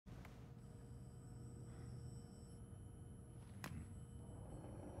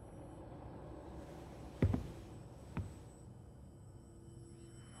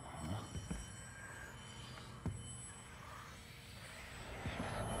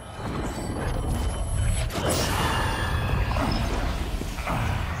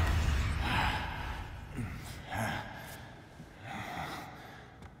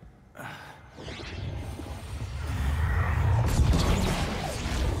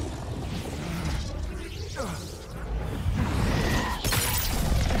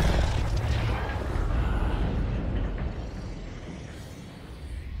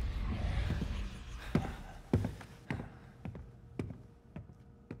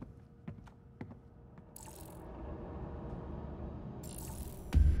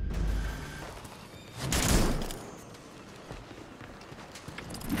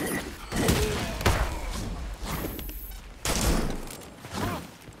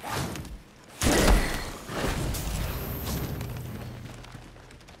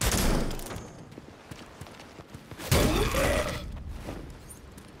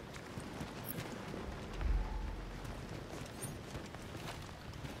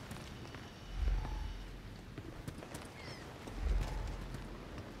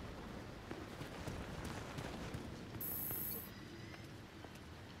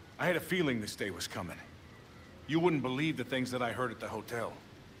I had a feeling this day was coming. You wouldn't believe the things that I heard at the hotel.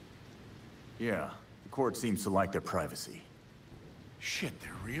 Yeah, the court seems to like their privacy. Shit,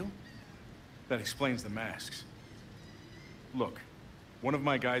 they're real? That explains the masks. Look, one of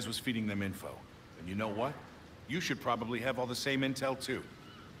my guys was feeding them info. And you know what? You should probably have all the same intel, too.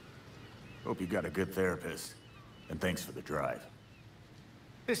 Hope you got a good therapist. And thanks for the drive.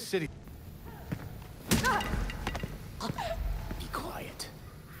 This city... Be quiet.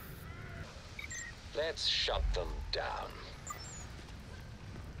 Let's shut them down.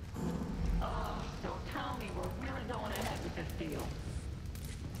 So tell me we're really going ahead with this deal.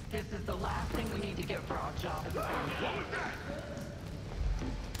 This is the last thing we need to get for our job as a family. What was that?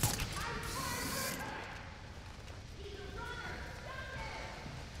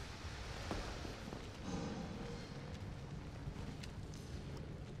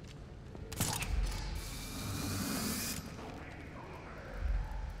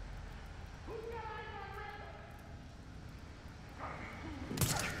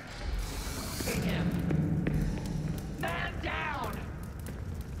 Man down!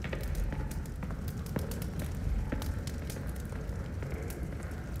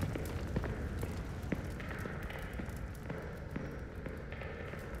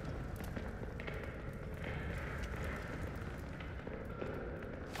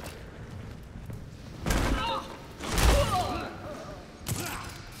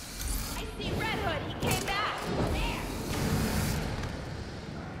 I see Red Hood. He came back. There.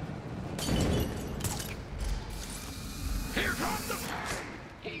 Here comes the...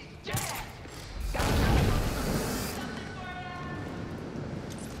 He's dead!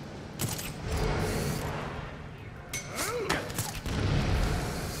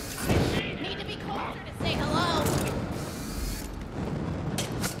 Need to be closer to say hello.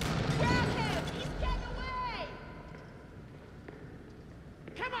 Grab him! He's getting away!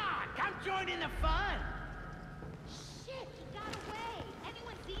 Come on, come join in the fun. Shit, he got away.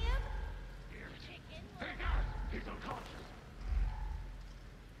 Anyone see him? Chicken. Hey guys, he's unconscious.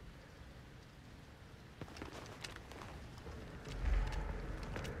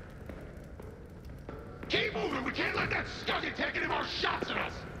 Keep moving! We can't let that skunk take any more shots at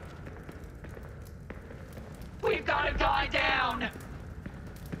us! We've got to die down!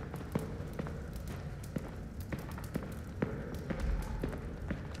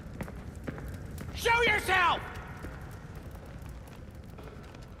 Show yourself!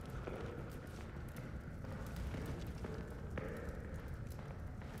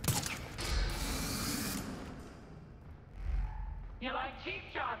 You like cheap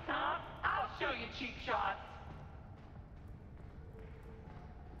shots, huh? I'll show you cheap shots.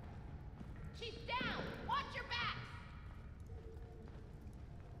 She's down. Watch your back.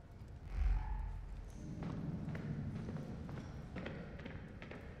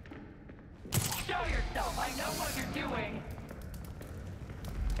 Show yourself. I know what you're doing.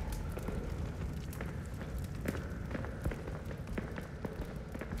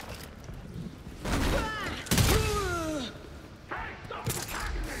 Hey, somebody's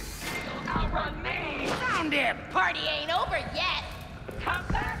attacking me! Outrun me! Found him! Party ain't over yet. Come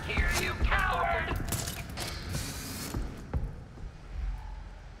back here, you coward!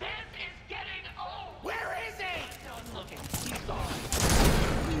 This is getting old! Where is he? Done looking. He's gone.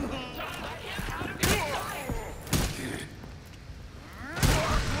 Don't let him out of your sight!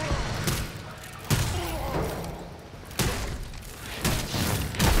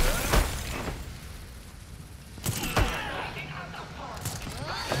 Taking out the park.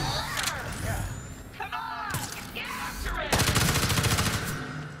 Come on! Get after it!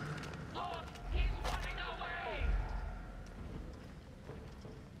 Look, he's running away!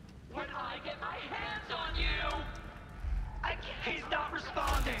 When I get my hands on you! I can't. He's not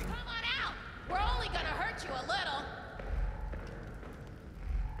responding! Come on out. We're only gonna hurt you a little.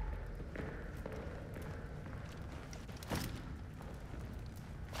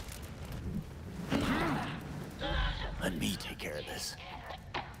 Let me take care of this.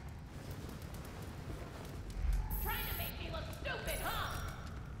 Trying to make me look stupid, huh?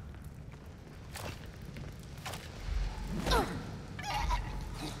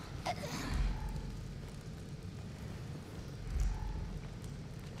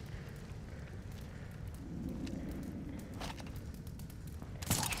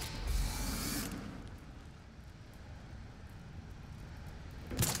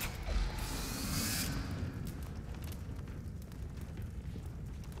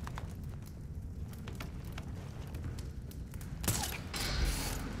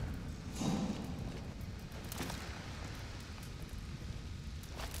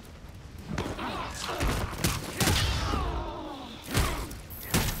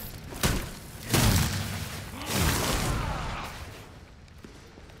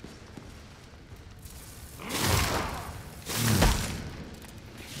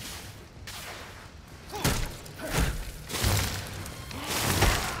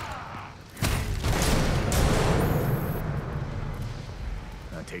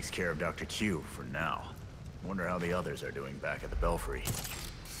 That takes care of Dr. Q for now. Wonder how the others are doing back at the Belfry.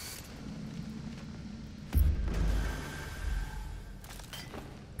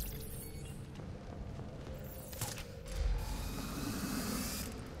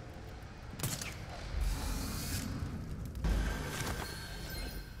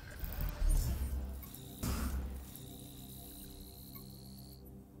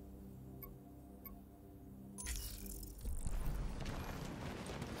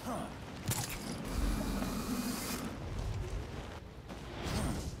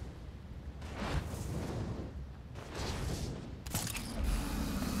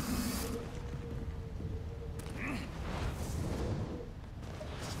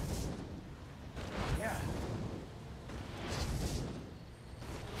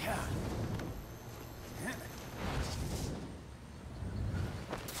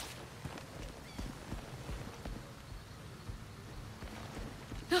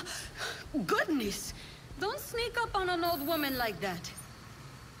 Goodness! Don't sneak up on an old woman like that.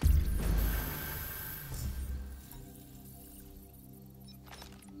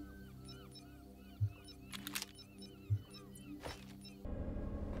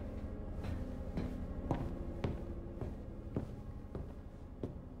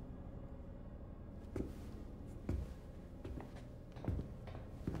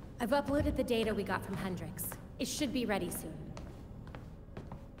 I've uploaded the data we got from Hendrix. It should be ready soon.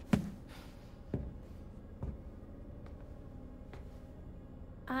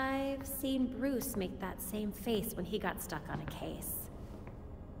 I've seen Bruce make that same face when he got stuck on a case.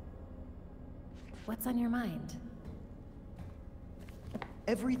 What's on your mind?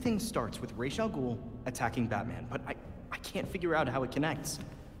 Everything starts with Ra's al Ghul attacking Batman, but I can't figure out how it connects.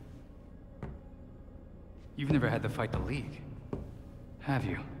 You've never had to fight the League, have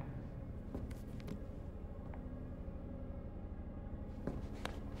you?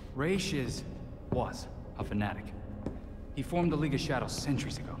 Ra's was a fanatic. He formed the League of Shadows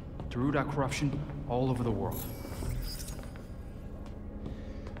centuries ago to root out corruption all over the world.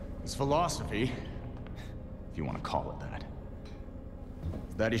 His philosophy, if you want to call it that,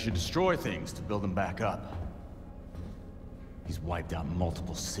 is that he should destroy things to build them back up. He's wiped out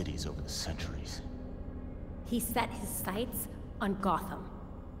multiple cities over the centuries. He set his sights on Gotham.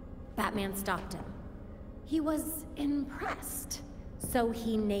 Batman stopped him. He was impressed, so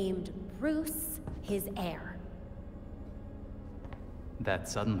he named Bruce his heir. That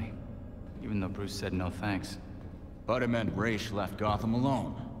suddenly, even though Bruce said no thanks. But it meant Ra's left Gotham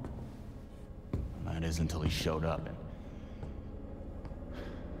alone. That is until he showed up and...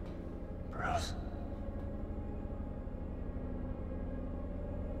 Bruce.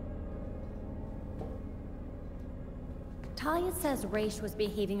 Talia says Ra's was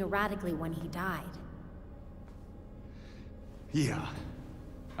behaving erratically when he died. Yeah.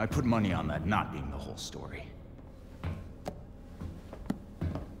 I put money on that not being the whole story.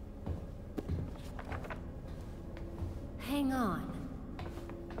 Hang on.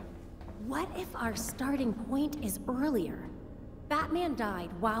 What if our starting point is earlier? Batman died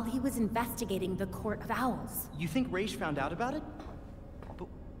while he was investigating the Court of Owls. You think Ra's found out about it? But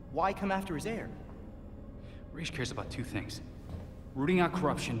why come after his heir? Ra's cares about two things: rooting out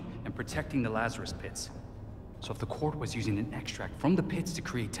corruption and protecting the Lazarus Pits. So if the court was using an extract from the pits to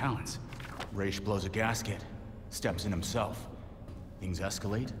create talents... Ra's blows a gasket, steps in himself. Things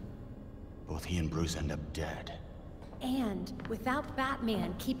escalate. Both he and Bruce end up dead. And without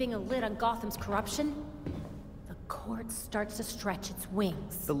Batman keeping a lid on Gotham's corruption, the court starts to stretch its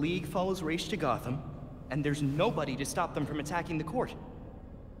wings. The League follows Ra's to Gotham, and there's nobody to stop them from attacking the court.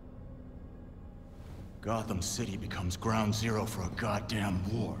 Gotham City becomes ground zero for a goddamn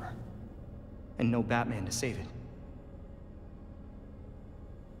war. And no Batman to save it.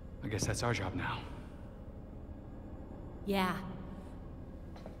 I guess that's our job now. Yeah.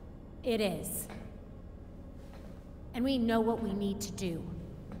 It is. And we know what we need to do.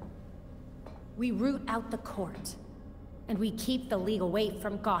 We root out the court, and we keep the League away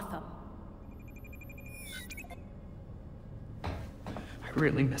from Gotham. I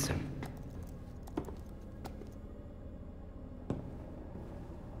really miss him.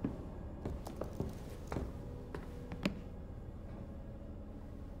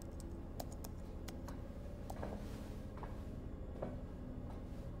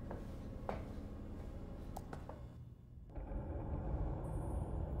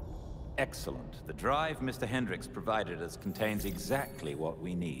 Excellent. The drive Mr. Hendricks provided us contains exactly what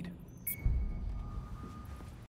we need.